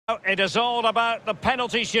It is all about the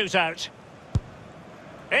penalty shootout.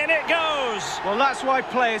 In it goes! Well, that's why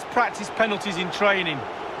players practice penalties in training.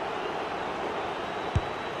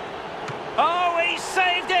 Oh, he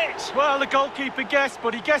saved it! Well, the goalkeeper guessed,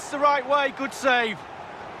 but he guessed the right way. Good save.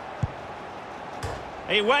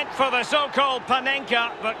 He went for the so-called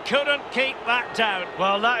Panenka, but couldn't keep that down.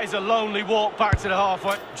 Well, that is a lonely walk back to the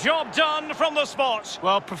halfway. Job done from the spot.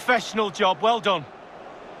 Well, professional job. Well done.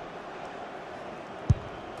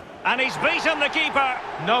 And he's beaten the keeper.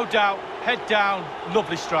 No doubt. Head down.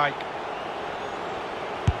 Lovely strike.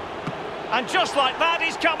 And just like that,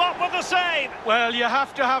 he's come up with the save. Well, you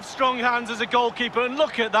have to have strong hands as a goalkeeper, and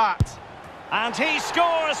look at that. And he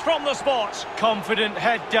scores from the spot. Confident,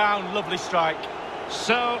 head down, lovely strike.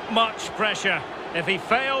 So much pressure. If he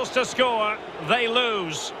fails to score, they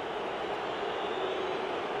lose.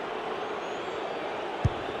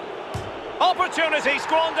 Opportunity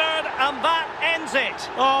squandered, and that ends it.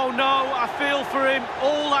 Oh no, I feel for him.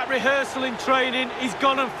 All that rehearsal in training, he's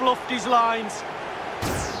gone and fluffed his lines.